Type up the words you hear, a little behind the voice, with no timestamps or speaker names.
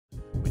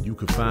You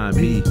can find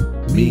me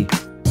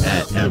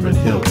at Aaron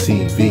Hill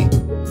TV,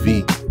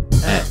 V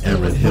at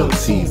Aaron Hill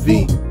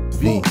TV,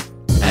 V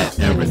at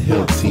Aaron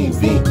Hill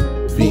TV,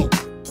 V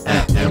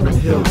at Aaron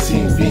Hill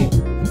TV,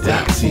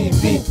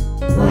 .TV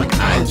on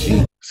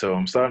IG. So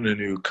I'm starting a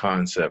new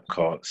concept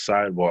called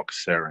Sidewalk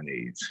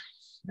Serenades.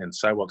 And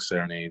Sidewalk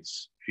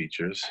Serenades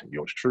features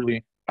yours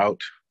truly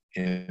out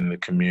in the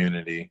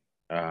community,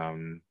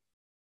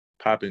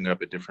 popping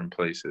up at different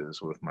places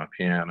with my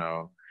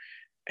piano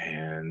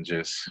and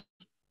just,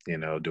 you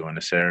know, doing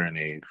a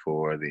serenade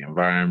for the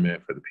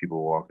environment, for the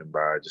people walking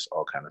by, just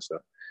all kind of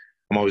stuff.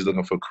 I'm always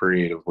looking for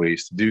creative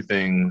ways to do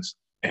things,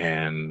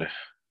 and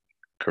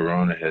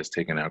Corona has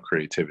taken our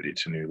creativity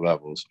to new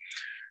levels.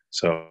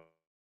 So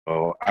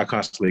I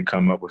constantly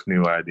come up with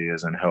new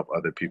ideas and help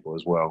other people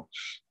as well.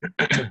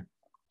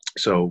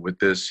 So with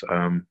this,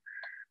 I'm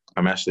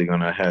actually going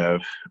to have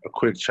a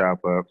quick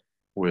chop up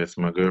with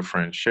my good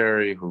friend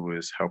Sherri, who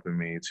is helping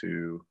me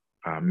to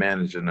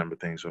manage a number of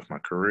things with my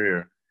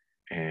career.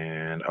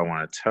 And I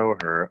want to tell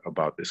her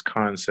about this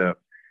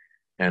concept.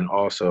 And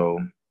also,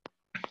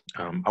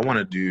 I want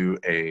to do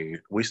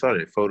we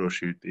started a photo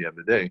shoot the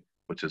other day,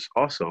 which is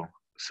also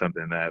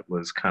something that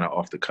was kind of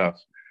off the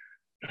cuff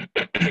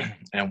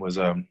and was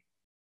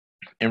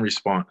in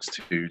response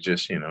to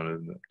just, you know,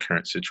 the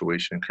current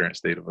situation, current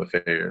state of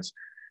affairs.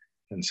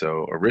 And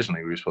so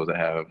originally we were supposed to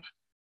have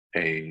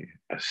a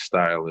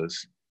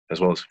stylist as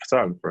well as a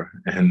photographer,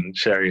 and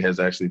Sherri has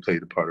actually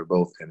played the part of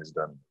both and has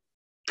done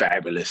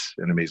fabulous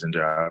and amazing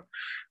job.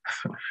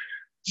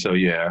 So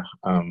yeah,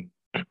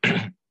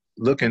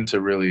 looking to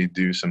really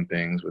do some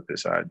things with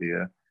this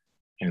idea.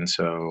 And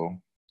so,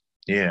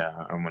 yeah,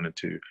 I wanted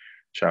to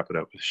chop it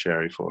up with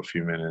Sherri for a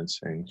few minutes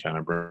and kind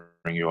of bring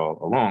you all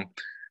along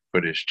for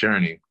this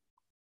journey.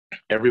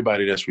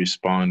 Everybody that's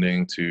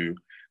responding to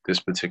this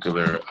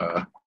particular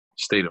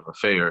state of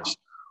affairs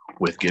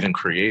with getting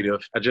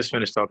creative. I just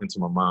finished talking to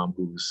my mom,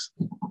 who's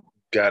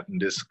gotten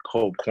this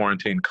whole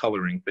quarantine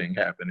coloring thing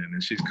happening,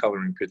 and she's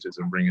coloring pictures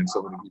and bringing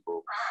so many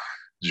people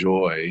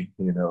joy,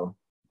 you know.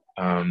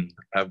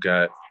 I've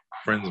got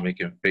friends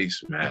making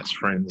face masks,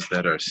 friends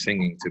that are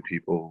singing to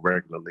people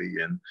regularly,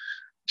 and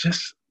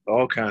just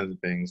all kinds of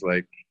things.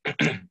 Like,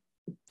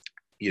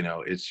 you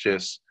know, it's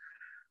just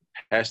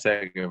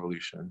hashtag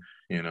evolution,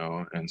 you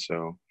know. And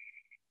so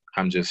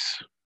I'm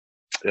just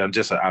an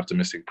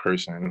optimistic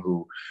person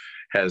who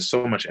has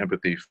so much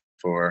empathy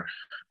for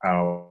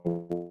our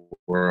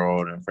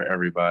world and for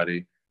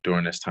everybody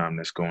during this time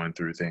that's going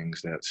through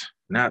things that's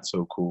not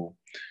so cool.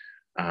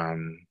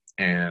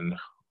 And,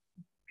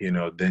 you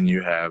know, then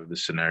you have the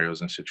scenarios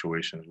and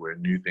situations where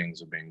new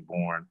things are being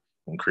born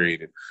and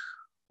created.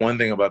 One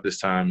thing about this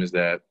time is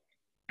that,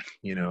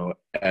 you know,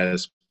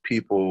 as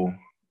people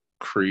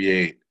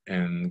create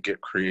and get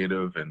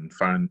creative and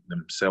find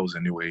themselves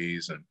in new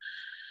ways and,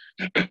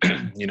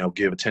 you know,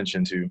 give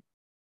attention to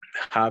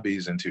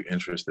hobbies and to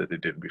interests that they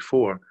didn't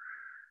before,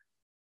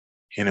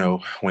 you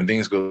know, when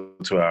things go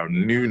to our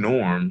new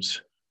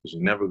norms,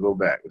 you never go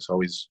back. It's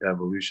always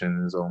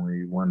evolution is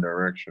only one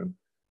direction.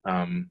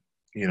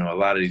 You know, a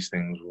lot of these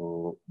things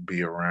will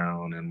be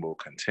around and will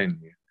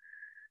continue.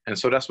 And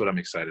so that's what I'm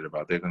excited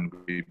about. They're going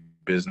to be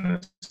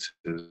businesses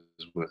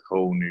with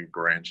whole new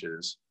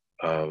branches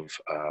of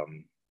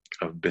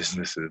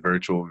businesses,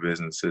 virtual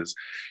businesses.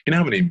 You know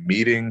how many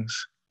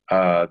meetings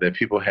that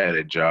people had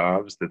at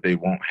jobs that they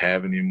won't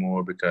have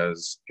anymore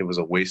because it was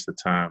a waste of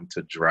time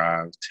to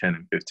drive 10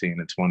 and 15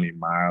 and 20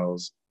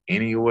 miles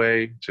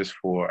anyway, just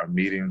for a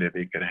meeting that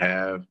they could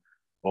have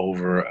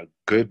over a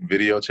good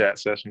video chat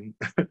session,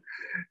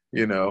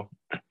 you know,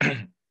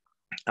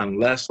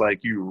 unless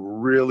like you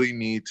really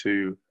need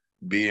to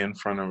be in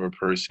front of a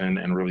person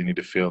and really need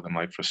to feel them,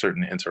 like for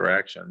certain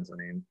interactions. I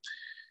mean,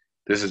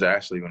 this is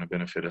actually going to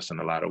benefit us in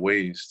a lot of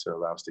ways to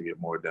allow us to get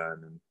more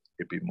done and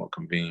it be more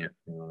convenient,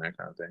 you know, that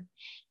kind of thing.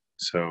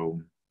 So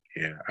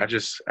yeah, I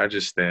just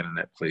stand in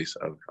that place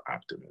of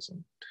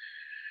optimism.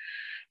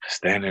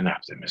 Stand in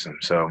optimism.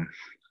 So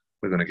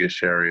we're gonna get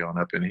Sherri on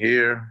up in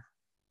here,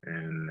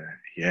 and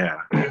yeah.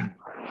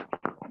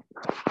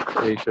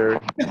 Hey Sherri.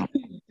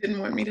 Didn't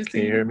want me to see.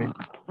 Can you hear me?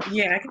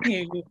 Yeah, I can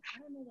hear you. I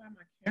don't know why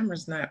my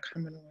camera's not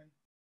coming on.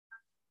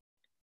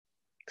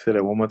 Say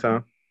that one more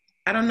time.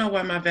 I don't know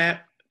why my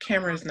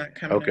camera is not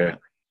coming on. Okay.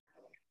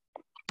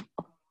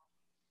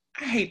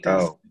 I hate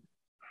this.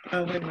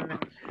 Oh, wait a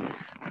minute.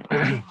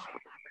 Let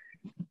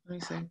me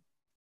see. Okay,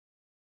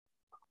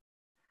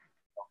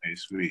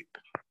 sweet.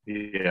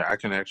 Yeah, I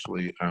can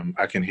actually,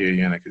 I can hear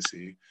you and I can see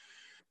you.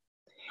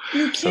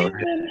 You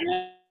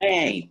can.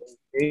 Hey.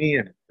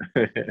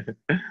 I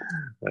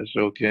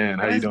sure can.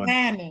 How you doing?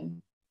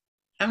 Happening?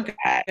 I'm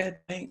good.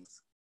 Thanks.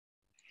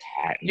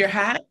 You're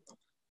hot?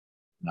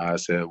 No, I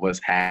said,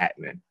 what's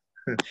happening?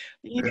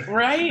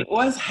 Right?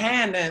 What's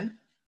happening?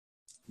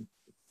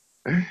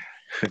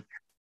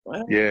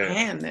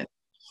 Yeah.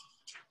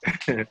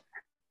 So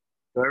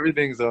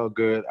everything's all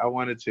good. I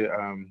wanted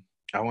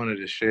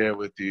to share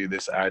with you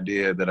this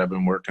idea that I've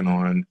been working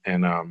on,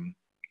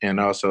 and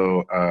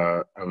also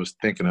I was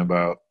thinking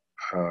about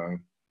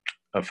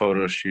a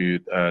photo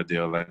shoot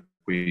deal like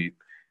we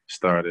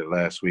started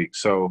last week.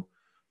 So,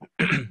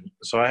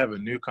 so I have a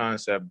new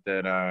concept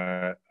that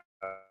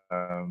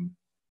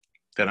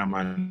that I'm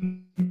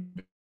unveiling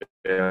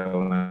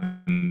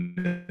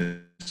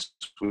this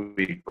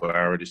week, or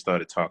I already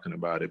started talking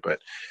about it,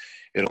 but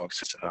it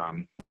works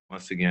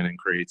once again in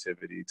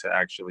creativity to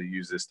actually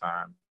use this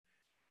time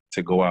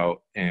to go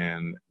out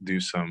and do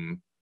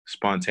some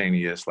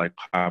spontaneous like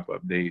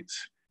pop-up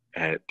dates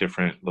at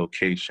different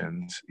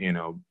locations, you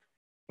know,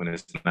 when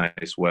it's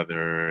nice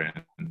weather,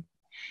 and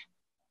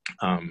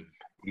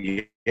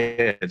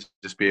yeah,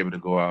 just be able to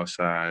go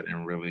outside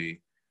and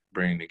really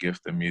bring the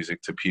gift of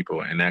music to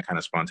people in that kind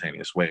of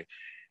spontaneous way.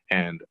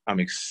 And I'm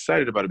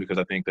excited about it because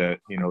I think that,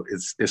 you know,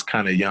 it's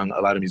kind of young.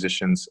 A lot of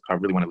musicians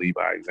really want to lead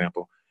by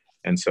example.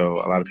 And so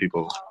a lot of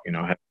people, you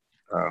know, have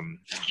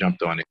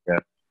jumped on it.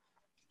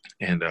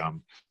 And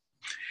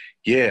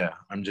yeah,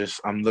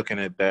 I'm looking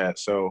at that.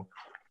 So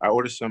I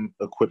ordered some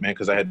equipment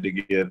because I had to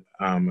get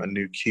a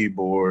new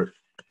keyboard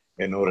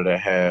in order to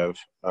have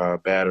a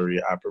battery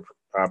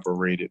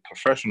operated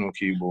professional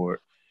keyboard.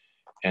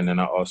 And then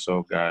I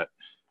also got,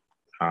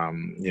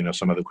 you know,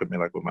 some other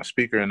equipment like with my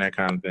speaker and that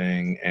kind of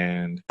thing.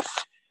 And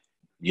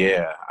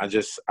yeah,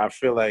 I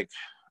feel like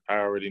I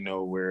already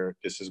know where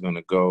this is going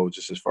to go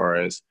just as far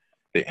as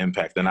the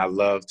impact. And I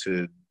love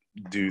to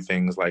do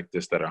things like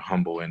this that are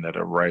humble and that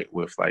are right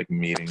with like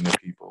meeting the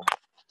people,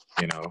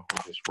 you know,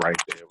 just right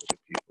there with the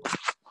people.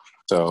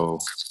 So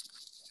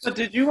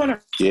did you want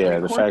to yeah,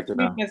 the fact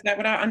that is that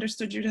what I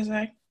understood you to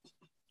say?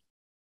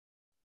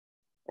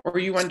 Or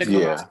you wanted to come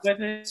yeah, up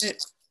with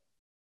it?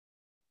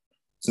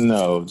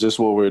 no, just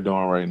what we're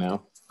doing right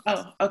now.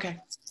 Oh, okay.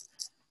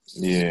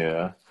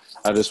 Yeah,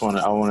 I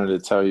wanted to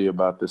tell you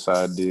about this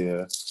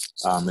idea,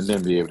 and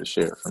then be able to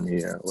share it from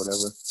here or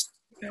whatever.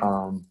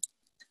 Okay.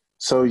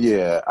 So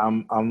yeah,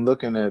 I'm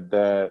looking at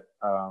that.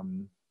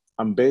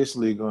 I'm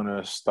basically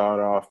gonna start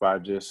off by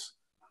just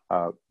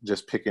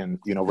picking,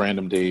 you know,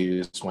 random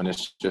days when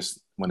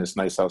it's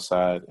nice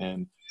outside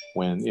and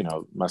when, you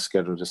know, my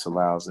schedule just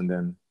allows, and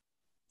then,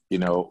 you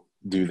know,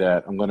 do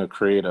that. I'm gonna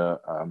create a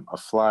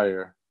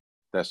flyer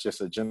that's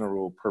just a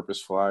general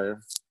purpose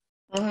flyer.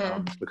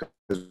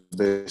 Because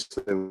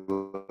basically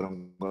what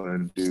I'm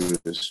going to do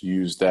is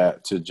use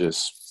that to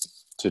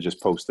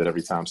just post it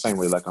every time. Same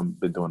way like I've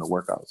been doing the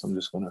workouts. I'm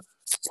just going to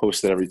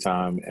post it every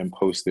time and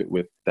post it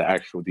with the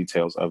actual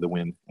details of the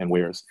when and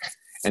wheres.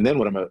 And then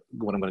what I'm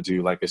going to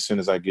do, like as soon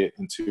as I get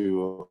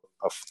into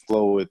a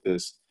flow with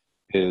this,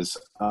 is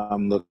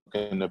I'm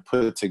looking to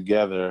put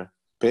together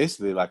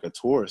basically like a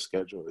tour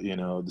schedule. You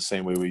know, the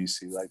same way where you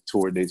see like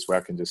tour dates where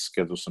I can just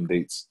schedule some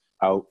dates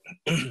out.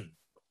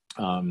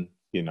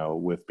 You know,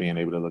 with being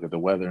able to look at the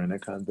weather and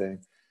that kind of thing.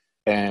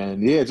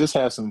 And yeah, just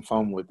have some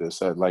fun with this.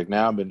 Like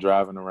now I've been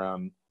driving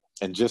around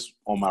and just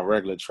on my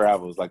regular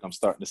travels, like I'm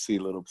starting to see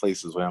little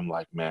places where I'm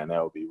like, man,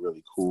 that would be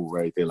really cool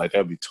right there. Like that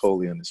would be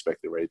totally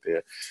unexpected right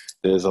there.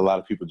 There's a lot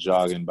of people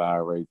jogging by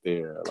right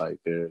there. Like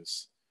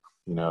there's,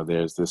 you know,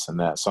 there's this and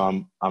that.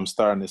 So I'm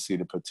starting to see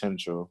the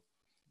potential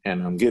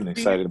and I'm getting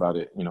excited about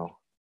it, you know.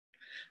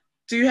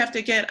 Do you have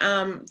to get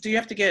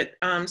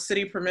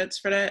city permits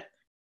for that?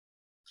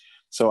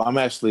 So I'm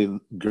actually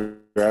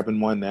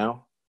grabbing one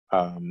now.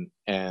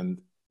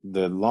 And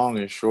the long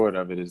and short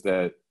of it is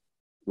that,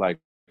 like,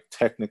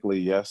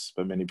 technically, yes,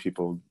 but many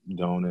people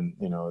don't. And,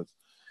 you know,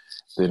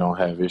 they don't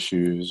have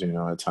issues, you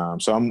know, at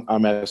times. So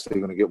I'm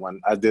actually going to get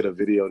one. I did a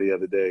video the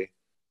other day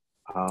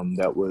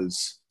that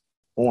was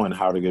on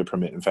how to get a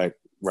permit. In fact,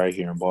 right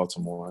here in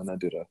Baltimore. And I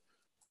did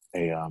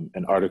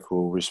an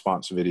article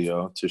response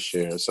video to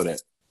share so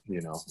that,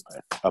 you know,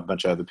 a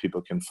bunch of other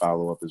people can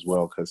follow up as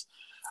well. Because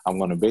I'm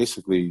going to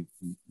basically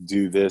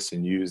do this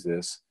and use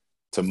this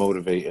to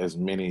motivate as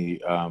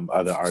many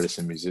other artists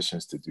and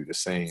musicians to do the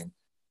same.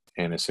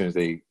 And as soon as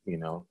they, you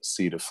know,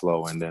 see the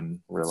flow and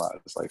then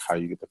realize like how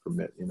you get the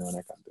permit, you know, and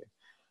that kind of thing,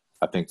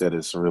 I think that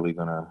it's really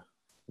going to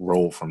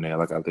roll from there.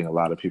 Like I think a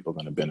lot of people are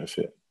going to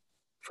benefit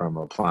from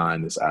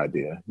applying this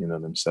idea, you know,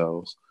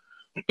 themselves.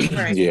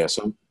 Right. Yeah.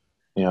 So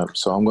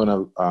I'm going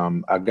to,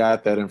 I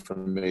got that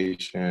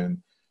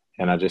information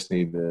and I just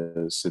need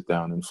to sit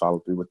down and follow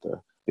through with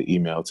the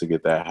email to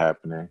get that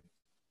happening.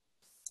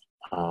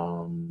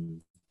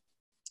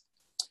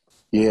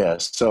 Yeah,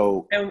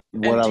 so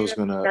what I was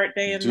gonna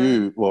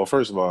do, well,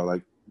 first of all,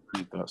 like,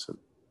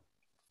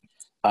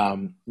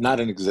 not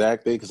an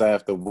exact date because I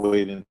have to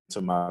wait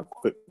until my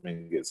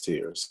equipment gets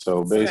here.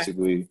 So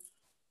basically,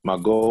 my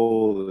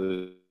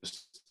goal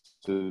is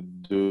to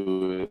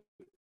do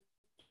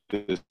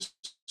it this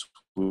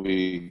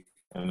week,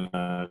 and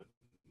I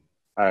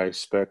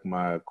expect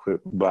my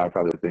equipment by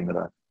probably the thing that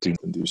I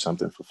do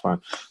something for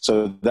fun.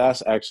 So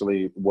that's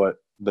actually what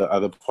the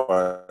other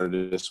part of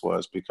this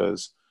was,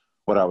 because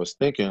what I was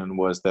thinking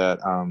was that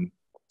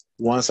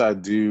once I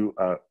do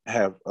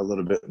have a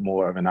little bit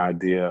more of an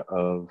idea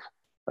of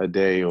a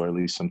day or at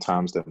least some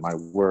times that might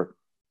work,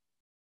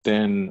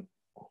 then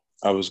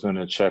I was going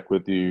to check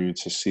with you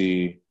to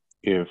see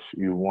if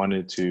you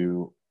wanted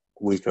to,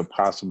 we could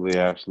possibly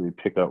actually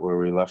pick up where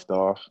we left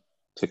off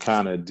to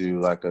kind of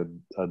do like a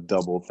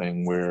double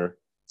thing where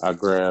I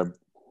grab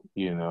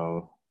you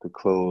know, the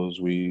clothes,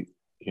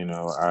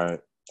 I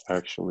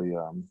actually,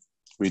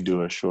 we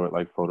do a short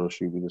like photo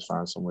shoot. We just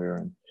find somewhere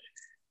and,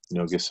 you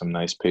know, get some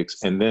nice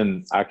pics. And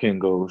then I can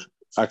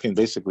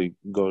basically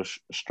go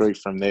straight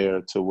from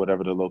there to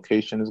whatever the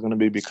location is going to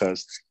be,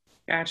 because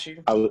Got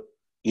you.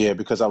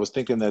 because I was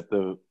thinking that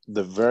the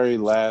very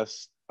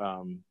last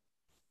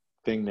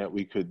thing that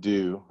we could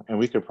do, and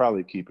we could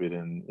probably keep it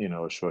in, you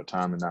know, a short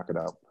time and knock it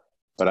out.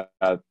 But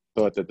I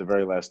thought that the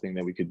very last thing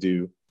that we could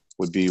do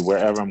would be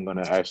wherever I'm going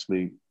to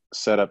actually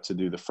set up to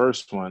do the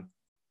first one,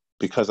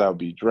 because I'll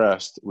be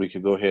dressed, we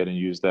could go ahead and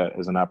use that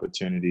as an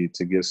opportunity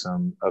to get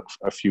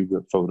a few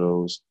good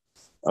photos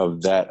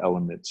of that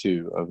element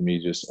too, of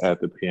me just at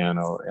the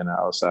piano in an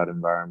outside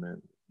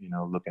environment, you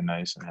know, looking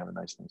nice and having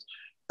nice things.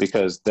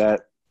 Because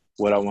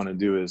what I want to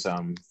do is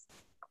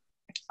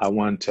I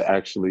want to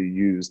actually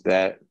use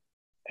that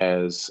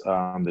as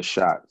the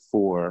shot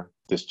for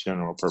this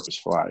general purpose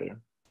flyer,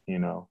 you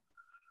know,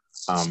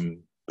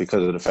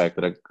 because of the fact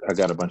that I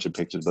got a bunch of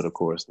pictures, but of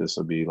course this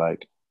will be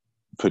like,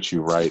 put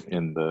you right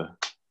in the,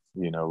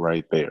 you know,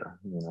 right there,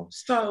 you know.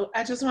 So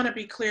I just want to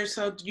be clear.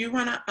 So are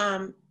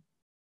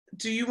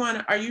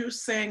you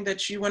saying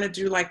that you want to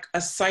do like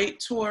a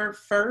site tour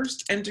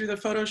first and do the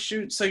photo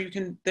shoot so you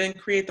can then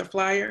create the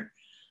flyer?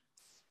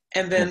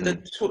 And then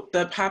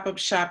the pop-up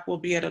shop will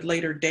be at a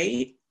later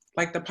date,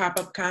 like the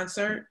pop-up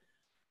concert?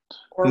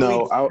 Or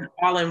No,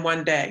 all in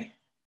one day?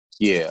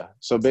 Yeah.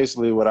 So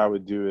basically what I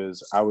would do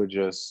is I would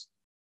just,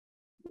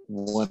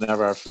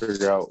 whenever I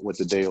figure out what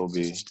the day will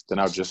be, then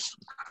I'll just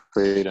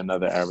create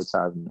another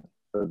advertisement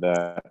for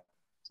that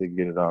to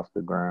get it off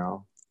the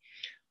ground.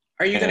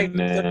 Are you going to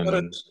use the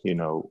photo? You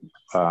know,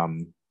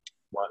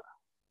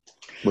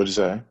 what'd you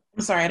say?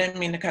 I'm sorry, I didn't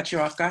mean to cut you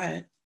off. Go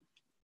ahead.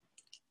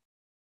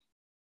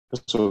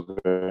 It's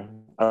okay.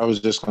 I was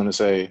just going to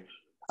say,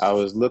 I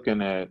was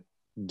looking at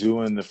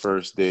doing the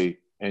first date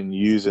and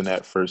using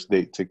that first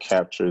date to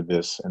capture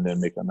this, and then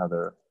make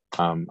another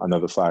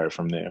flyer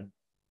from there.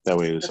 That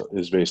way,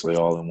 it's basically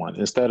all in one.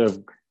 Instead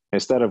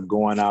of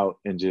going out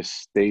and just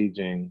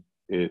staging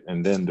it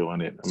and then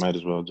doing it, I might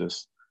as well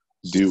just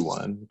do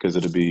one, because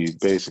it'll be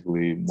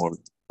basically more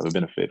of a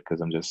benefit, because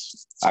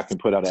I can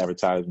put out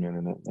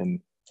advertisement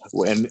and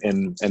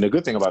the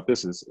good thing about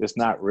this is it's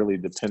not really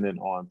dependent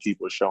on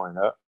people showing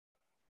up,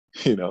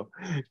 you know,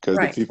 because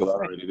the people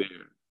are already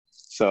there.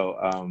 So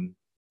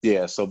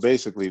so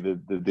basically the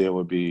deal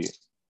would be,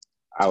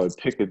 I would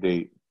pick a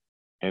date,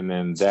 and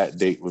then that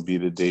date would be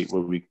the date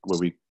where we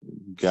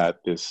got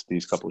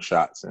these couple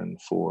shots in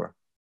for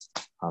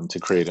to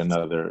create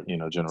another, you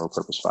know, general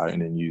purpose flyer,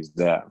 and then use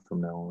that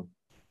from now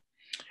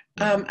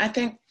on. I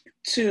think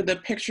to the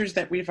pictures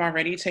that we've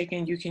already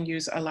taken, you can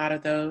use a lot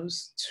of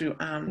those to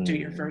do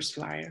your first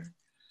flyer.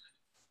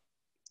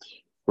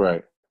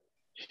 Right.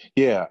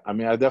 Yeah. I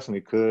mean, I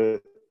definitely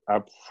could.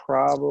 I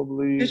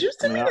probably. Did you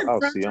send me the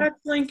Dropbox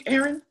link,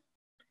 Aaron?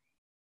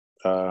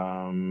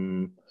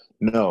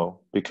 No,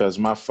 because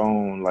my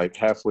phone, like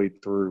halfway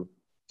through,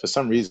 for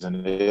some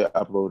reason, it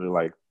uploaded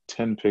like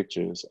 10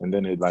 pictures, and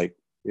then it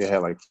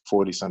had like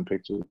 40 some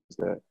pictures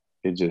that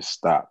it just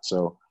stopped.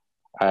 So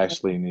I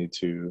actually need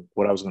to.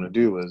 What I was going to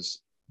do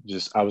was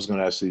I was going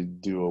to actually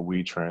do a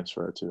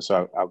WeTransfer too.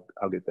 So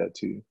I'll get that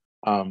too.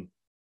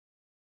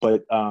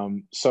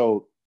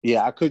 So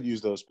yeah, I could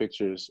use those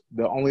pictures.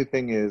 The only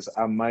thing is,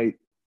 I might,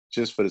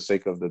 just for the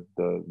sake of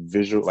the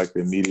visual, like the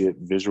immediate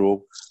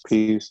visual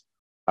piece,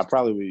 I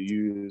probably would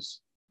use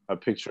a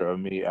picture of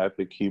me at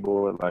the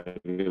keyboard, like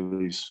at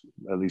least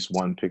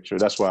one picture.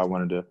 That's why I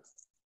wanted to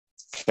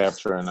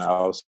capture an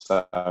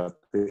outside.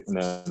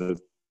 And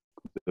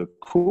the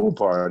cool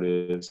part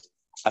is,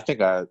 I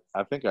think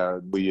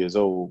I'll be years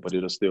old, but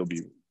it'll still be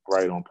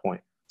right on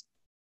point.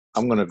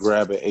 I'm gonna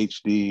grab an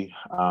HD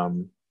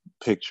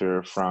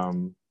picture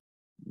from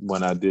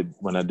when I did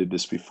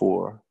this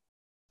before,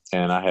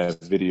 and I have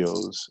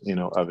videos, you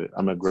know, of it.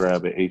 I'm gonna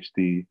grab an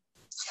HD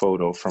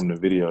photo from the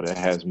video that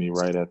has me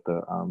right at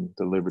the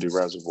Liberty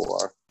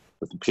Reservoir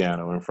with the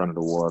piano in front of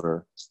the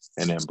water,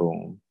 and then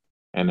boom,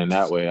 and then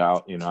that way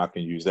I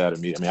can use that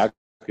immediately. I mean,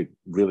 I could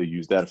really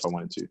use that if I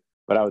wanted to,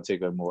 but I would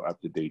take a more up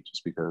to date,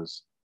 just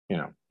because, you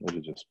know, it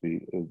would just be,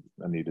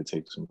 I need to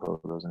take some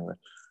photos anyway.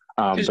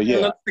 But yeah,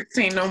 look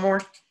 16 no more.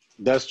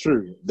 That's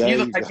true. You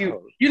look like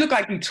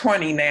you're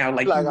 20 now,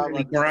 like you're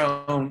really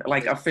grown,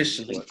 like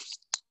officially.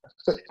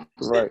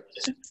 Right.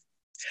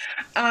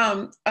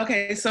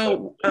 Okay,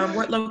 so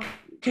what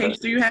location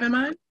do you have in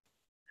mind?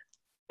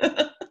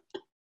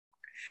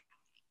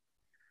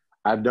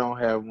 I don't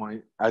have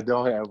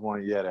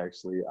one yet,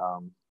 actually.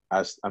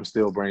 I'm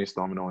still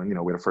brainstorming on, you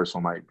know, where the first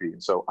one might be.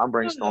 So I'm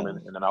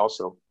brainstorming, and then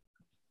also.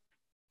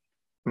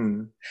 I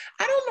don't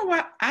know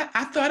why.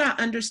 I thought I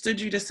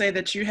understood you to say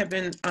that you have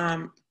been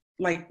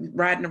like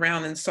riding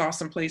around and saw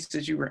some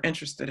places you were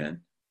interested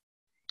in.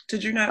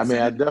 Did you not? I mean,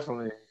 I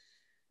definitely.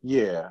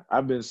 Yeah,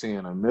 I've been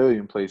seeing a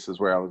million places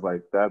where I was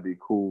like, that'd be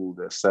cool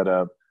to set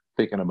up,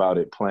 thinking about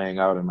it playing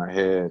out in my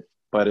head.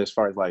 But as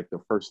far as like the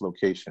first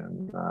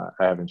location,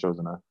 I haven't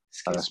chosen a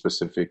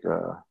specific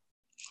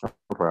No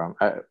problem.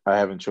 I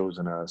haven't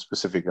chosen a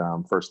specific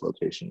first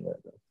location yet,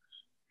 though.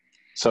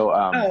 So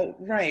oh,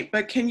 right.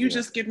 But can you yeah.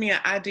 just give me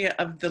an idea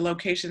of the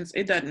locations?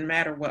 It doesn't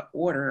matter what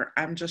order.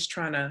 I'm just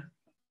trying to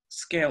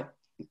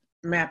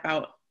map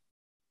out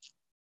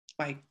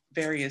like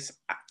various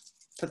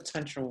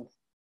potential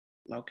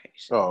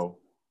locations. Oh,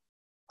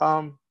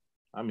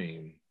 I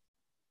mean,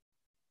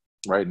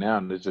 right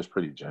now it's just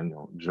pretty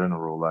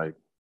general, like,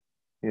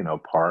 you know,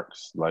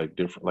 parks, like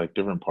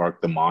different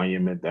park, the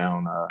monument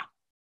down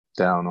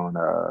on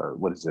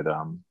what is it,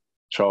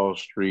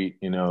 Charles Street,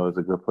 you know, is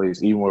a good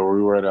place. Even where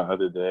we were the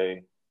other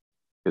day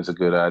is a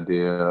good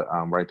idea.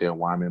 Right there in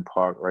Wyman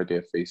Park, right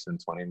there facing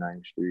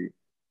 29th Street.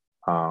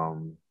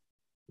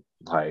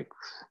 Like,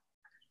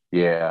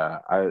 yeah,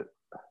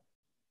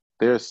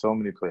 there's so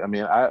many places. I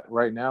mean,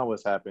 right now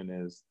what's happened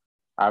is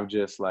I've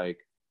just like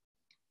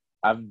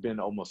I've been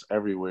almost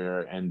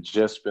everywhere and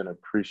just been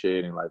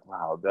appreciating, like,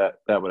 wow, that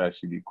would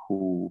actually be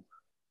cool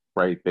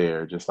right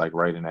there, just like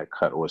right in that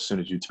cut, or as soon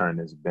as you turn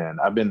this bend.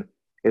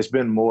 It's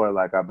been more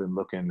like um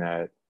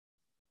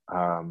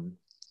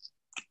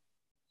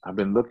I've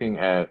been looking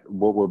at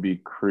what will be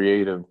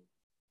creative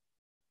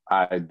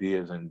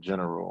ideas in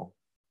general,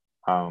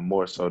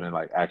 more so than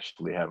like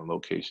actually having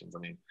locations. I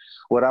mean,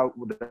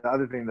 the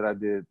other thing that I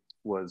did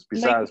was,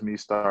 besides me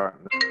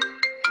starting.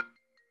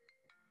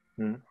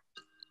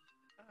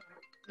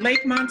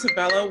 Lake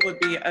Montebello would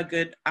be a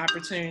good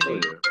opportunity. Oh,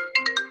 yeah.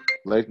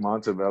 Lake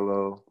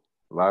Montebello,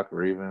 Loch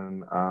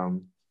Raven,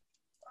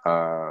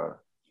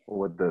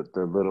 with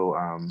the little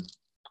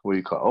what do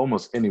you call,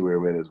 almost anywhere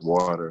where there's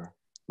water,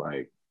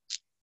 like,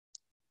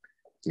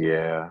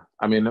 yeah.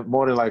 I mean,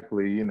 more than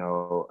likely, you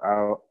know,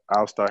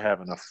 I'll start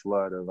having a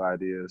flood of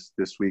ideas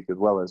this week, as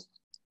well as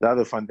the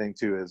other fun thing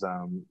too is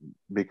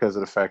because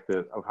of the fact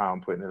of how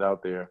I'm putting it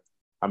out there,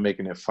 I'm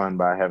making it fun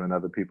by having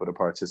other people to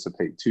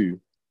participate too,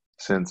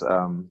 since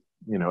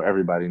you know,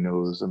 everybody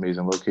knows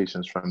amazing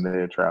locations from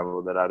their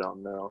travel that I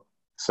don't know.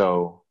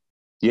 So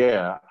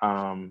yeah,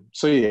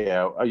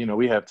 you know,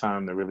 we have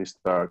time to really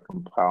start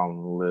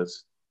compiling the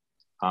list.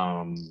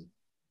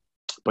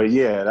 But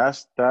yeah,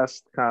 that's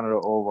kind of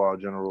the overall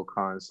general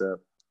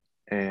concept.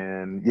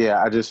 And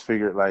yeah, I just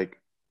figured,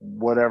 like,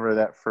 whatever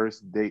that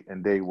first date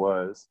and day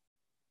was,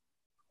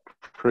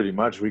 pretty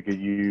much we could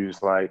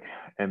use like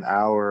an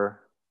hour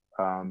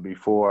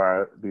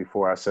before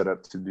I set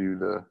up to do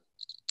the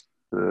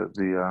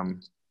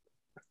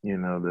you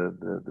know,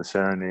 the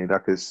serenade.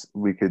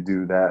 We could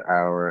do that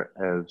hour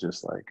as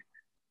just like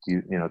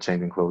you know,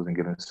 changing clothes and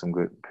getting some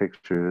good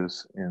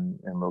pictures in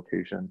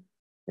location,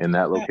 in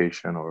that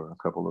location or a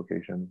couple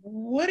locations.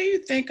 What do you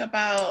think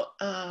about,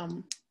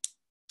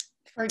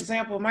 for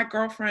example, my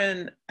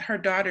girlfriend, her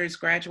daughter is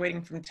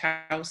graduating from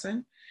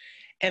Towson,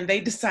 and they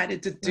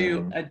decided to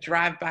do a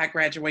drive-by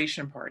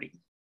graduation party.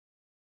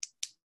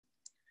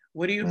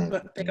 What do you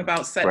think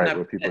about setting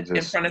up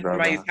in front of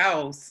somebody's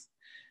house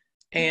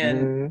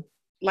and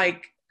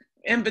like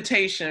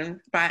invitation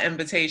by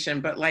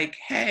invitation, but like,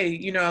 hey,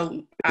 you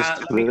know,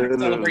 let me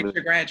celebrate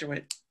your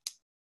graduate.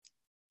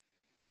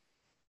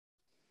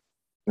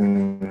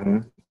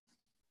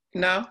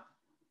 No?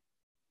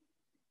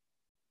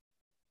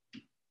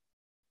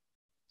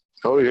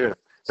 Oh yeah,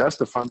 that's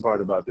the fun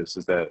part about this,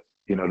 is that,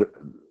 you know,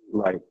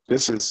 like,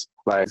 this is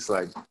like, it's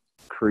like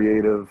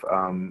creative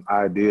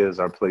ideas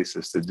are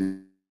places to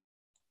do.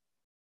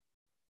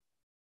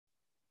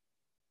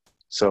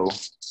 So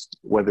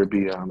whether it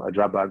be a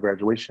drive-by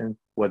graduation,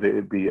 whether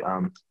it be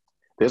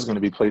there's going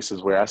to be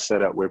places where I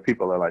set up where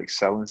people are like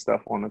selling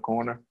stuff on the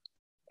corner,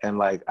 and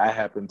like I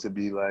happen to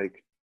be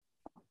like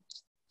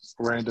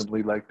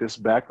randomly like this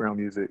background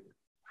music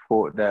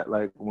for that,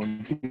 like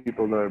when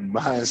people are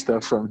buying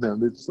stuff from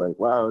them, it's like,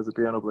 wow, there's a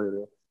piano player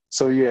there.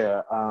 So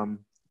yeah,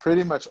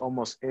 pretty much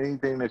almost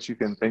anything that you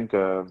can think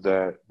of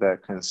that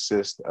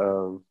consists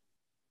of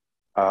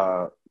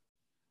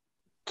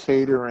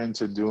catering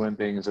to doing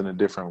things in a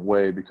different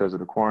way because of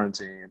the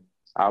quarantine,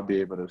 I'll be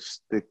able to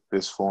stick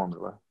this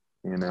formula,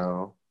 you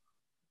know.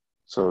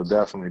 So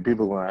definitely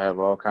people are gonna have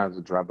all kinds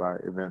of drive-by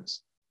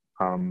events.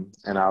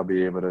 And I'll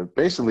be able to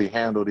basically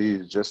handle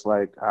these just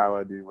like how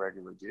I do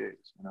regular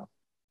gigs, you know.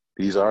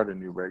 These are the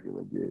new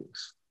regular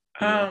gigs.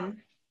 How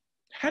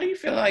do you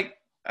feel like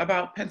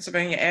about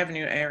Pennsylvania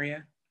Avenue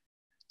area?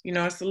 You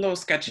know, it's a little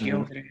sketchy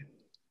over there.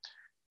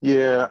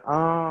 Yeah,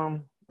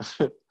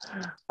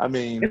 I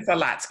mean, it's a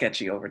lot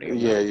sketchy over there.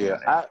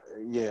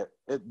 Yeah.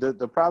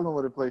 The problem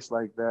with a place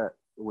like that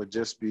would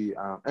just be,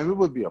 and it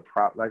would be a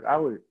prop. Like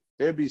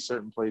there'd be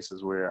certain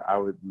places where I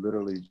would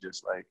literally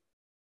just like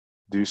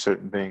do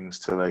certain things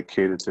to like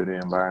cater to the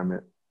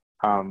environment.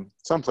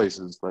 Some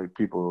places like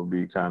people will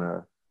be kind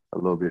of a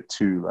little bit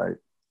too like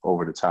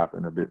over the top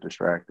and a bit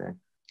distracting.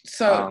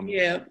 So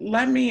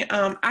let me.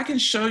 I can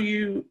show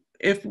you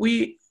if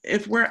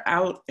we're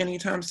out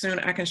anytime soon.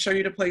 I can show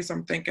you the place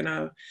I'm thinking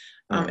of.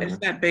 It's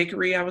that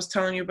bakery I was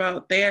telling you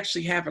about. They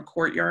actually have a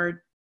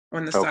courtyard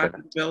on the side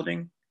of the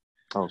building.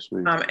 Oh,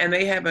 sweet. And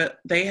they have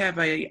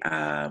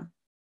a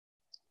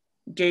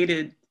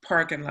gated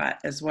parking lot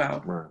as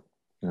well. Right.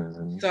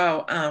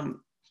 So,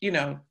 you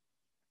know,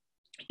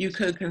 you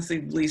could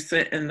conceivably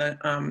sit in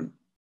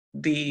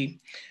the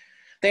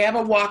they have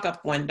a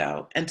walk-up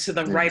window, and to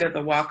the right of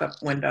the walk-up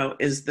window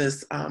is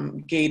this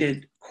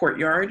gated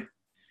courtyard.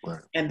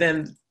 Right. And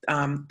then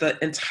the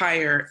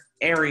entire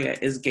area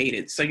is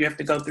gated. So you have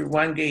to go through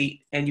one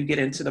gate and you get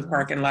into the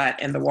parking lot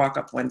and the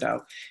walk-up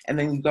window. And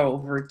then you go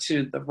over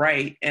to the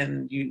right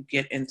and you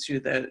get into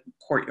the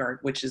courtyard,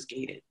 which is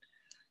gated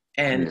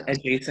and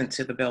adjacent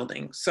to the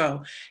building.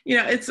 So, you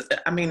know, it's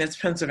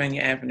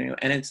Pennsylvania Avenue,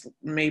 and it's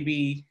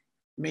maybe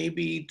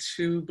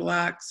 2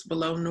 blocks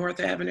below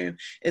North Avenue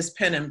is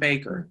Penn and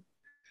Baker.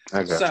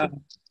 I got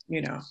you.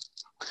 You know.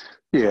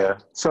 Yeah.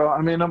 So,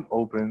 I mean, I'm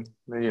open,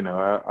 you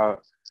know,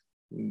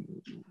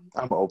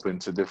 I'm open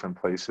to different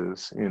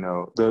places. You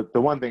know, the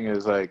one thing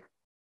is, like,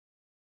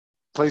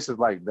 places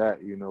like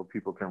that, you know,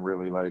 people can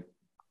really, like,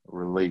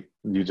 relate.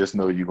 You just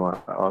know you're going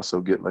to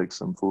also get, like,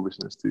 some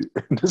foolishness too.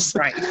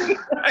 Right.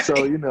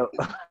 So, you know,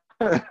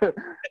 oh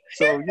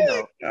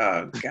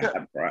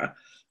God, bro.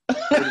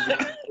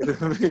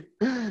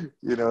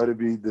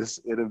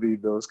 it'll be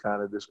those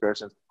kind of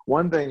discretions.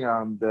 One thing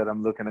that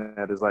I'm looking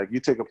at is, like, you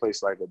take a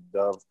place like a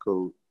Dove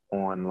Coat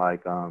on,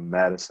 like,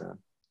 Madison.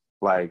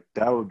 Like,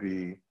 that would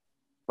be,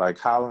 like,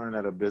 hollering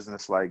at a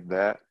business like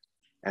that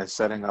and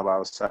setting up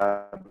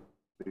outside,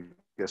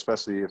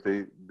 especially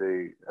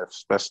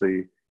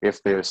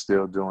if they're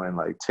still doing,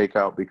 like,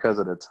 takeout, because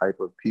of the type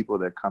of people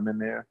that come in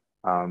there.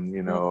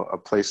 You know, a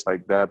place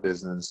like that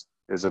business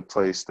is a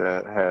place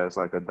that has,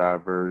 like, a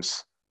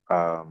diverse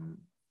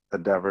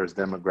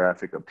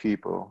demographic of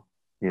people,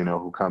 you know,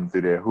 who come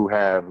through there, who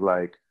have,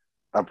 like,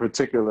 a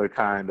particular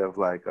kind of,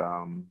 like,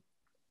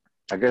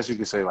 I guess you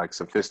could say, like,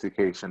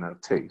 sophistication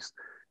of taste,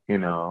 you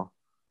know?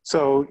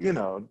 So, you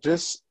know,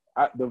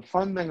 the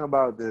fun thing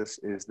about this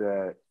is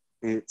that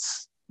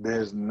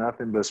there's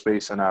nothing but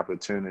space and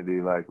opportunity,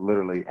 like,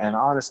 literally. And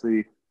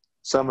honestly,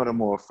 some of the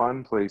more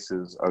fun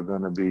places are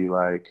going to be,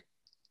 like,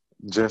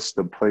 just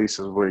the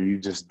places where you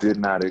just did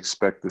not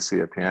expect to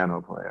see a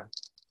piano player,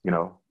 you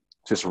know,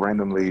 just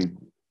randomly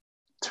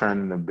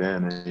turning the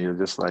bin, and you're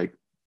just like,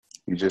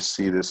 you just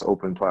see this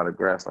open plot of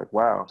grass, like,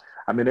 wow.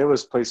 I mean, there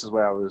was places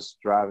where I was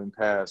driving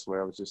past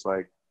where I was just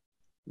like,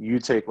 you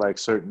take, like,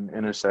 certain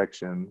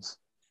intersections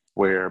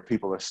where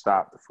people are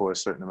stopped for a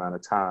certain amount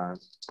of time,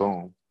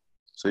 boom.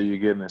 So you're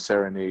getting a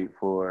serenade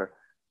for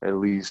at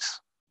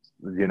least,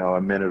 you know,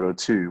 a minute or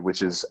two,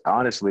 which is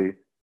honestly,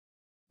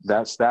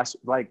 that's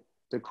like,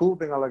 the cool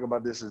thing I like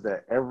about this is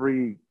that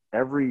every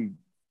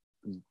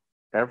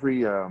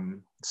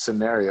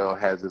scenario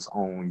has its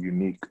own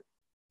unique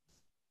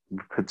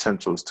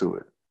potentials to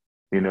it.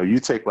 You know, you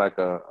take, like,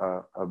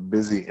 a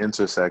busy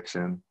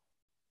intersection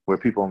where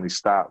people only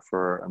stop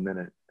for a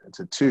minute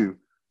to two,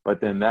 but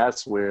then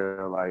that's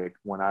where, like,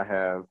 when I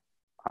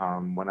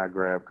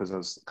grab, because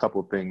there's a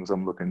couple things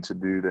I'm looking to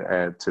do to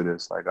add to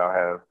this. Like,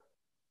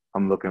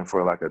 I'm looking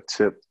for, like, a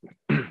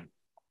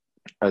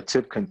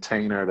tip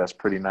container that's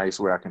pretty nice,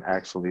 where I can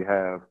actually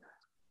have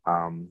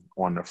on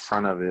the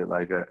front of it,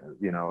 like, a,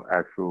 you know,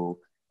 actual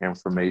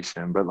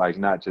information, but, like,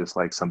 not just,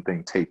 like,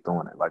 something taped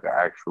on it, like an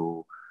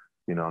actual,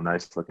 you know,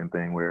 nice looking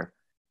thing where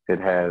it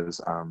has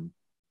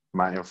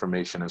my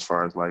information as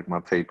far as, like, my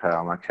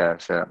PayPal, my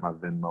Cash App, my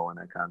Venmo, and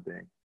that kind of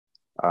thing,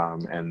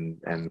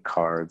 and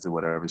cards or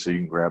whatever. So you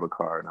can grab a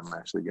card, and I'm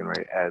actually getting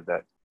ready to add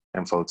that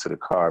info to the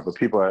card. But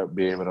people are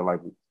be able to,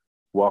 like,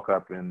 walk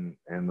up in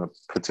a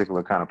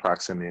particular kind of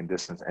proximity and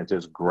distance and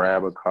just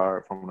grab a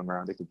card from the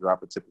ground. They could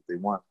drop a tip if they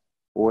want,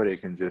 or they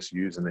can just,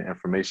 using the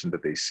information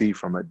that they see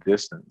from a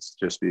distance,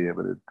 just be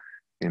able to,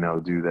 you know,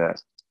 do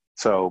that.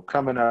 So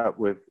coming up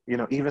with, you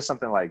know, even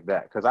something like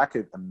that, because I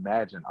could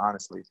imagine,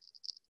 honestly,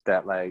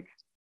 that, like,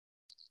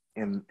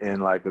 in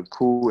like a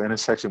cool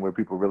intersection where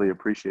people really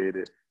appreciate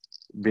it,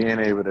 being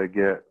able to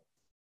get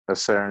a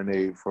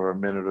serenade for a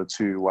minute or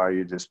two while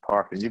you're just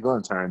parking, you're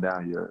going to turn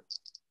down your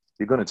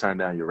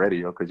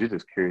radio, because you're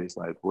just curious,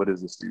 like, what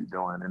is this dude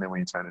doing? And then when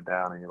you turn it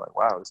down and you're like,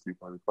 wow, this dude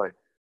going to play.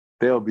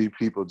 There'll be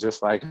people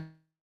just like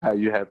how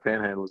you have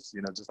panhandlers,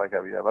 you know, just like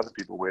how you have other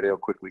people where they'll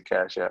quickly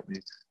cash at me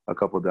a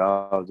couple of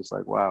dollars, just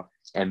like, wow.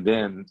 And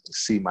then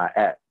see my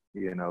at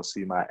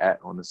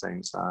on the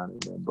same sign,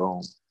 and then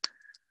boom.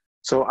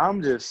 So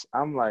I'm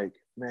like,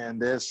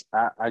 man,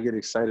 I get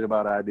excited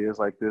about ideas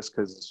like this,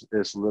 because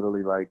it's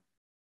literally like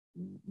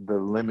the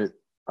limit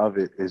of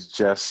it is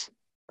just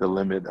the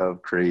limit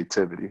of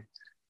creativity,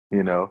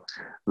 you know?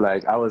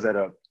 Like, I was at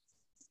a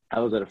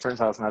friend's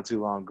house not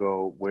too long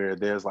ago where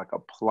there's, like, a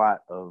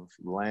plot of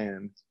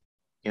land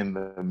in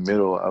the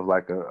middle of,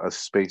 like, a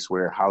space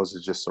where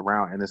houses just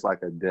surround, and it's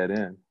like a dead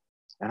end.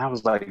 And I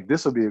was like,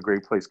 this would be a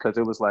great place, because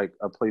it was like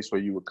a place where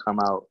you would come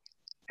out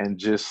and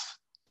just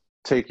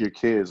take your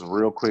kids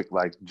real quick,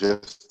 like,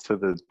 just to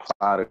the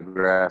plot of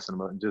grass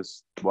and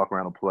just walk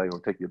around and play, or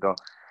take your dog.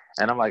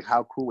 And I'm like,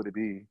 how cool would it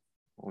be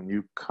when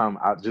you come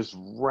out just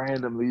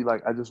randomly?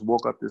 Like, I just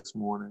woke up this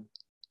morning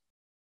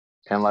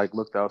and, like,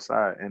 looked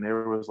outside, and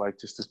there was, like,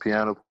 just this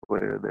piano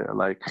player there,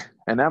 like,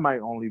 and that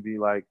might only be,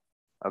 like,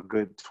 a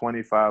good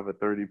 25 or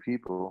 30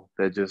 people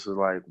that just is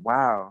like,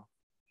 wow.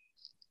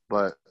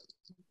 But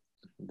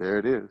there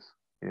it is.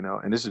 you know,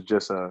 and this is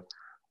just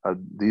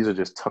these are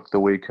just tucked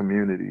away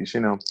communities, you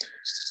know.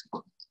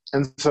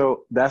 And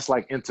so that's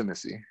like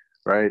intimacy,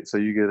 right? So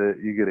you get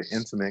an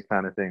intimate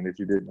kind of thing that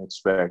you didn't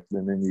expect,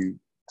 and then you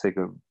take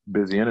a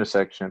busy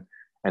intersection,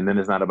 and then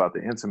it's not about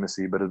the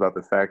intimacy, but it's about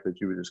the fact that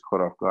you were just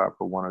caught off guard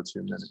for 1 or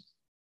 2 minutes,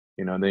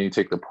 you know. And then you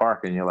take the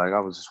park, and you're like, I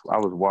was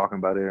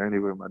walking by there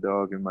anyway with my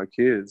dog and my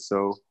kids,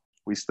 so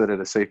we stood at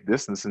a safe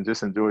distance and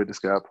just enjoyed this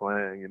guy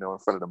playing, you know, in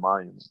front of the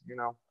monument, you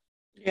know.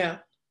 Yeah.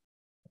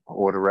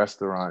 Or the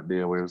restaurant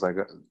there where it was like,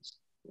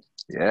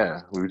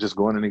 yeah, we were just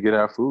going in to get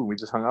our food. We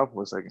just hung out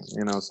for a second,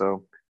 you know.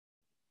 So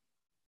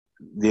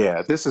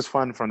yeah, this is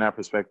fun from that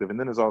perspective. And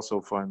then it's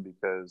also fun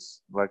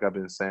because, like I've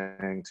been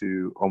saying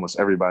to almost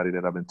everybody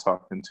that I've been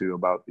talking to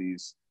about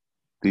these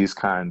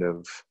kind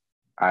of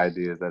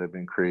ideas that have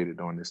been created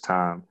during this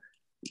time,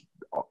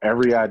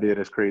 every idea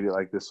that's created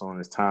like this on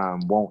this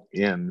time won't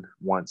end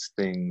once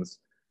the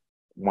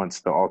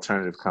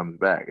alternative comes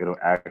back. It'll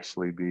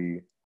actually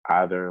be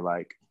either,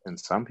 like in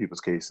some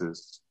people's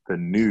cases, the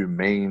new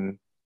main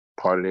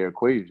part of their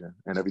equation,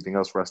 and everything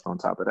else rests on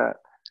top of that.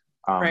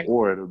 Right.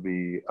 Or it'll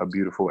be a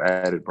beautiful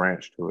added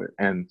branch to it.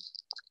 And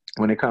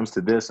when it comes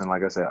to this, and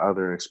like I said,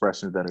 other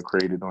expressions that are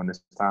created on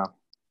this time,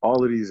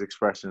 all of these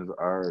expressions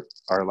are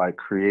like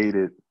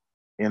created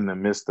in the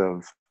midst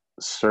of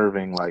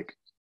serving like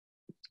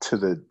to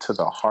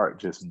the heart,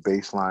 just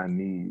baseline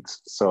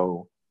needs.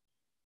 So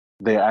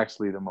they're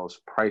actually the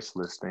most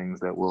priceless things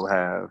that we'll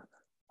have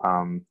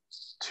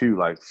to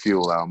like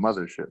fuel our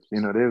motherships.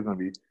 You know, there's gonna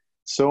be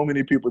so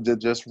many people that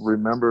just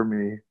remember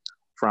me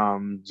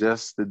from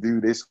just the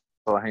dude they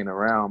saw hanging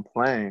around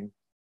playing,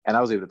 and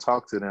I was able to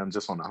talk to them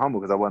just on the humble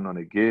because I wasn't on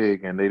a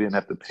gig and they didn't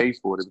have to pay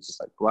for it. It was just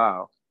like,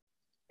 wow,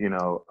 you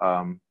know,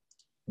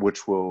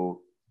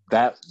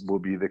 that will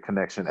be the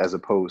connection as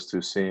opposed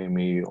to seeing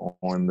me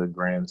on the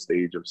grand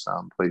stage of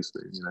some place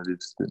that, you know, they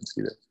just didn't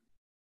see that.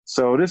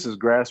 So this is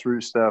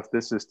grassroots stuff.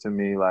 This is to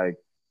me like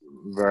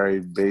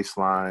very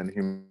baseline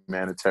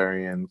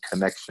humanitarian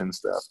connection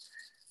stuff.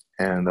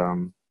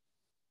 And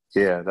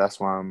yeah, that's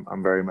why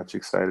I'm very much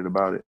excited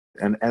about it.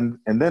 And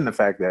then the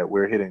fact that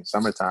we're hitting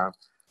summertime.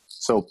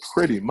 So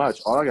pretty much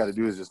all I got to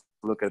do is just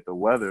look at the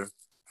weather,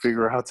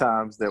 figure out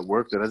times that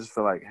work that I just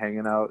feel like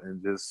hanging out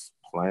and just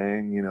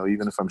playing, you know,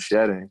 even if I'm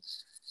shedding.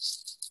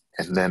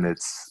 And then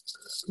it's,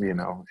 you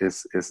know,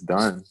 it's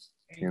done.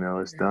 You know,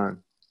 it's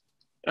done.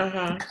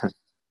 Uh-huh.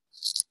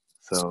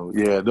 So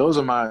yeah, those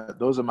are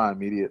my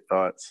immediate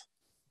thoughts.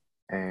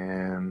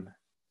 And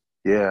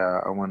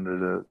yeah, I wanted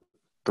to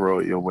throw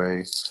it your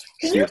way.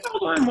 Can you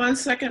hold on 1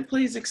 second,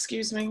 please?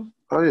 Excuse me.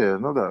 Oh yeah,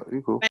 no doubt.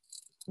 You cool.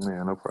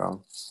 Yeah, no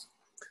problem.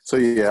 So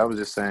yeah, I was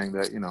just saying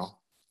that, you know,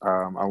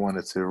 I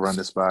wanted to run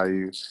this by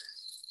you,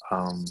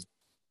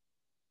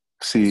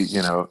 see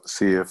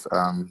if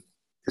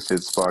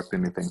it sparked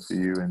anything for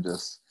you, and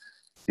just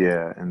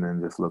and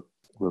then just look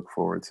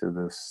forward to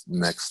this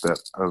next step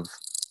of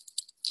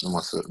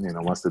once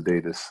the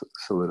date is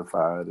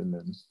solidified, and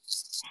then,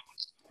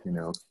 you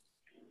know,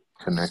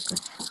 connecting.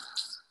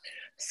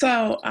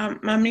 So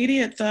my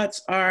immediate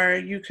thoughts are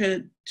you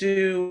could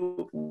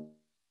do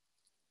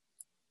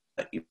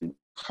what you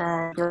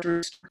call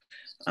grocery store.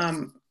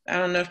 I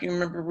don't know if you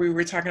remember, we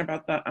were talking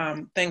about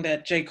the thing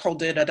that J. Cole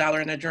did, A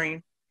Dollar in a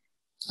Dream.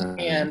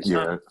 And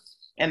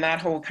and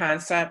that whole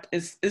concept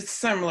is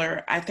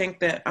similar. I think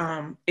that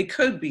it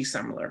could be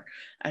similar,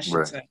 I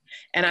should say.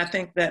 And I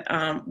think that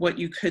what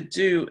you could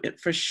do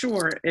for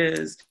sure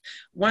is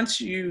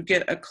once you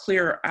get a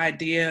clearer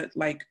idea,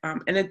 like,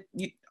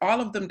 all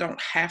of them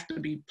don't have to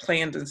be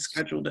planned and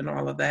scheduled and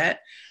all of that,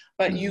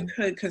 but you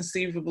could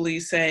conceivably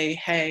say,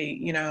 hey,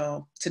 you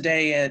know,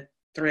 today at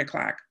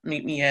 3:00,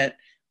 meet me at,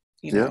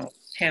 you know,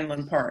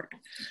 Hanlon Park.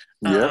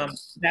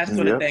 That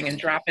sort of thing, and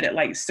drop it at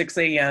like 6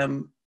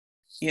 a.m.,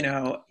 you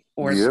know,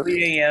 or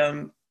 3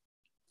 a.m.,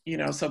 you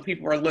know, so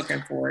people are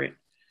looking for it.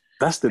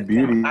 That's the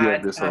beauty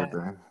of this whole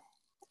thing.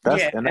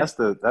 That's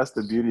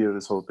the beauty of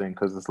this whole thing,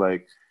 because it's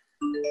like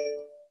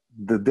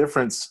the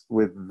difference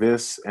with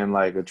this and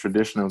like a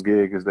traditional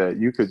gig is that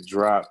you could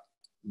drop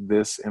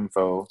this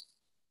info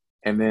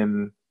and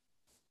then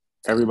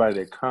everybody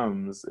that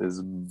comes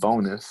is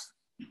bonus,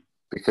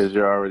 because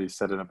you're already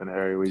setting up an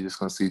area where you're just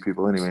going to see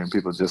people anyway, and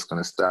people are just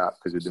going to stop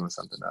because you're doing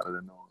something out of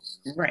the norm.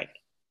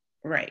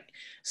 Right.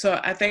 So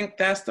I think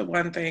that's the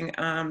one thing.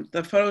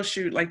 The photo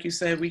shoot, like you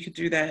said, we could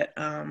do that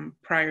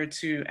prior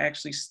to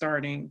actually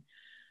starting.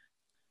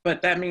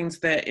 But that means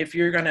that if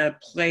you're going to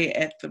play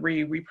at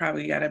 3, we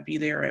probably got to be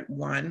there at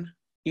 1.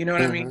 You know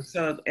what I mean?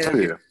 So it'll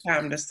give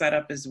time to set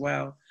up as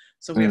well.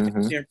 So we have to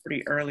be there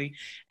pretty early.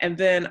 And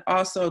then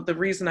also the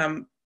reason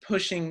I'm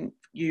pushing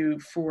you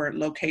for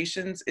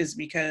locations is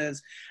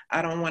because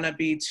I don't want to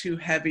be too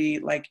heavy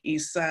like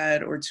East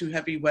Side or too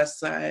heavy West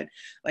Side.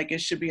 Like, it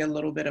should be a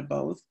little bit of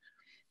both.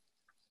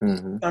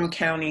 Some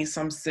county,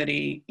 some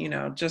city, you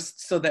know,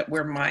 just so that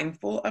we're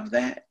mindful of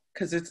that,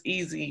 because it's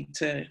easy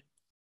to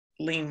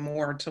lean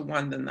more to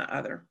one than the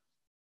other.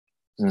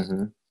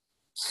 I'm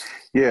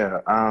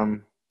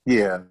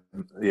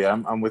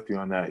with you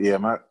on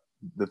that.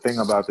 The thing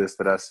about this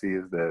that I see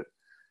is that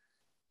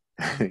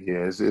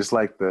Yeah, it's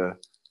like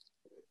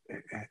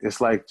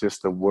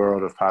just the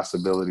world of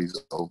possibilities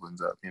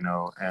opens up, you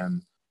know,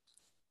 and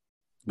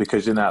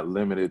because you're not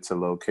limited to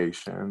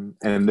location,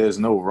 and there's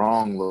no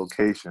wrong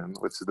location,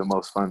 which is the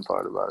most fun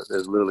part about it.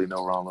 There's literally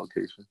no wrong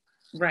location.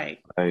 Right.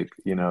 Like,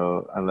 you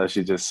know, unless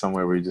you're just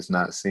somewhere where you're just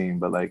not seen.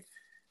 But like,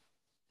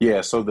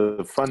 yeah, so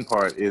the fun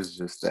part is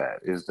just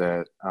that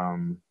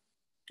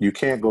you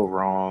can't go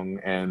wrong,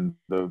 and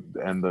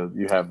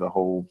you have the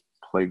whole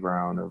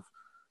playground of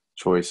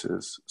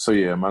choices. So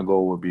yeah, my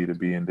goal would be to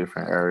be in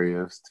different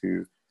areas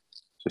to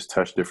just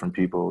touch different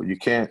people. You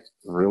can't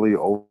really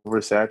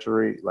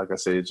oversaturate. Like I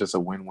say, it's just a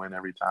win-win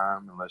every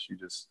time, unless you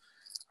just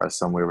are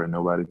somewhere where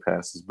nobody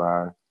passes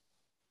by.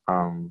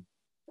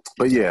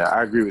 But yeah,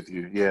 I agree with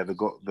you. Yeah,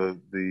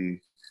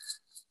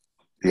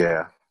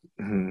 yeah.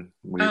 Mm-hmm.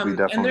 We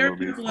definitely and there are will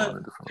be in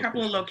different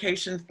couple of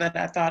locations that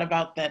I thought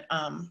about that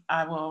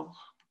I will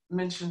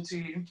mention to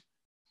you.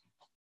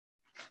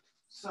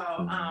 So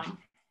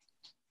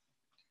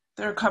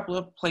there are a couple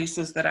of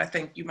places that I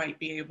think you might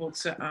be able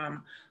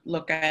to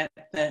look at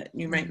that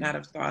you might not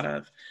have thought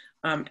of,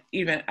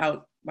 even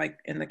out like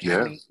in the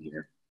county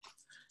here.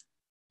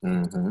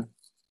 Mm-hmm.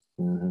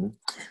 Mm-hmm.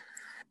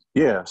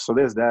 Yeah, so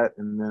there's that,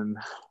 and then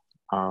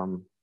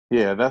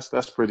yeah,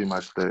 that's pretty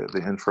much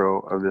the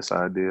intro of this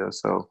idea.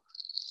 So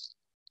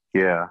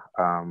yeah,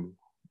 I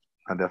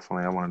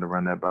wanted to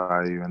run that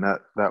by you, and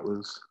that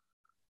was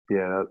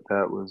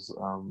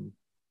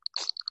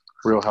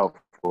real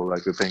helpful.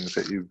 Like the things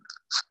that you've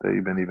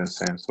been even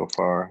saying so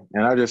far,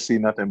 and I just see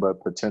nothing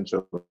but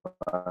potential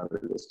out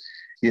of this.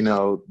 You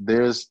know,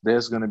 there's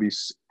going to be,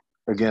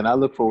 again, I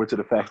look forward to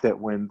the fact that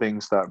when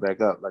things start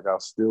back up, like I'll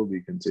still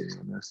be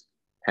continuing this,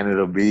 and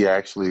it'll be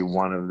actually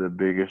one of the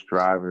biggest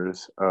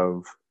drivers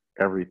of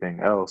everything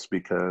else,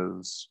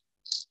 because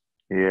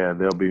yeah,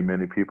 there'll be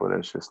many people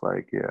that's just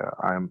like, yeah,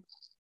 I'm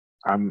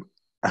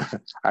I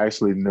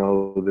actually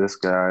know this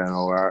guy, and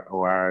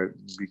or I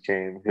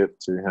became hip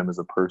to him as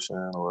a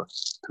person or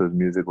to his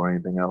music or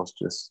anything else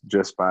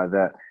just by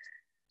that.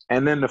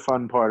 And then the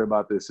fun part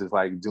about this is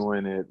like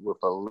doing it with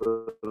a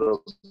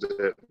little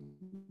bit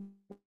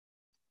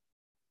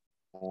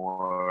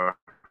more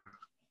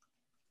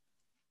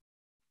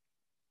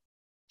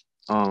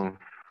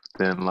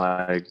than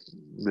like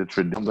the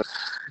traditional,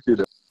 you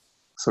know,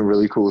 some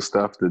really cool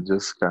stuff to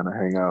just kind of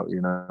hang out,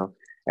 you know.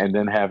 And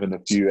then having a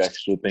few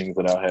extra things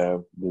that I'll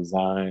have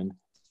designed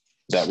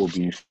that will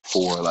be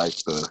for like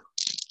the,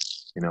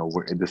 you know,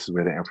 this is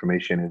where the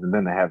information is. And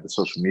then to have the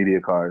social media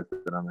cards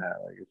that I'm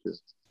at, like, it's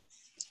just,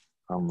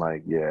 I'm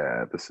like,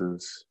 yeah, this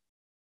is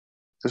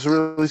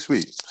really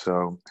sweet.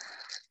 So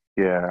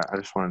yeah, I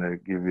just wanted to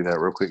give you that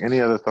real quick.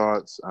 Any other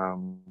thoughts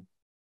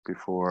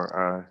before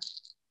I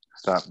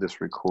stop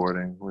this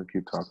recording? We'll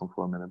keep talking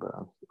for a minute, but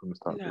I'm going to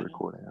stop the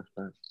recording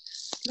aspect.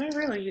 Not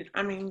really.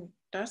 I mean,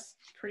 that's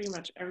pretty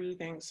much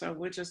everything. So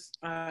we'll just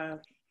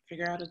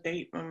figure out a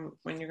date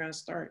when you're going to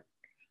start,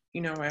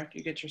 you know, after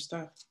you get your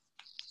stuff.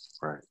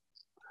 Right.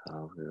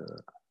 Sounds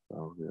good.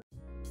 Sounds good.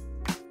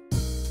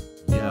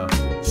 Yeah.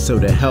 So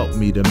to help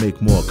me to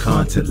make more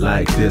content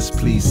like this,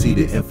 please see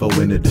the info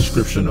in the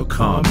description or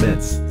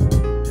comments.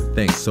 And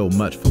thanks so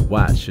much for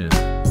watching.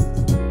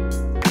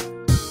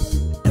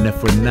 And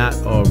if we're not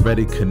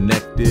already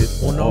connected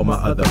on all my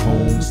other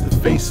homes, the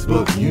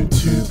Facebook,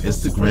 YouTube,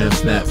 Instagram,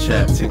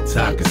 Snapchat,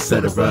 TikTok,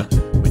 etc.,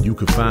 where you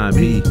can find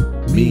me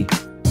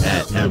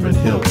at Aaron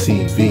Hill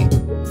TV,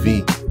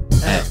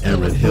 at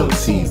Aaron Hill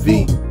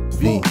TV,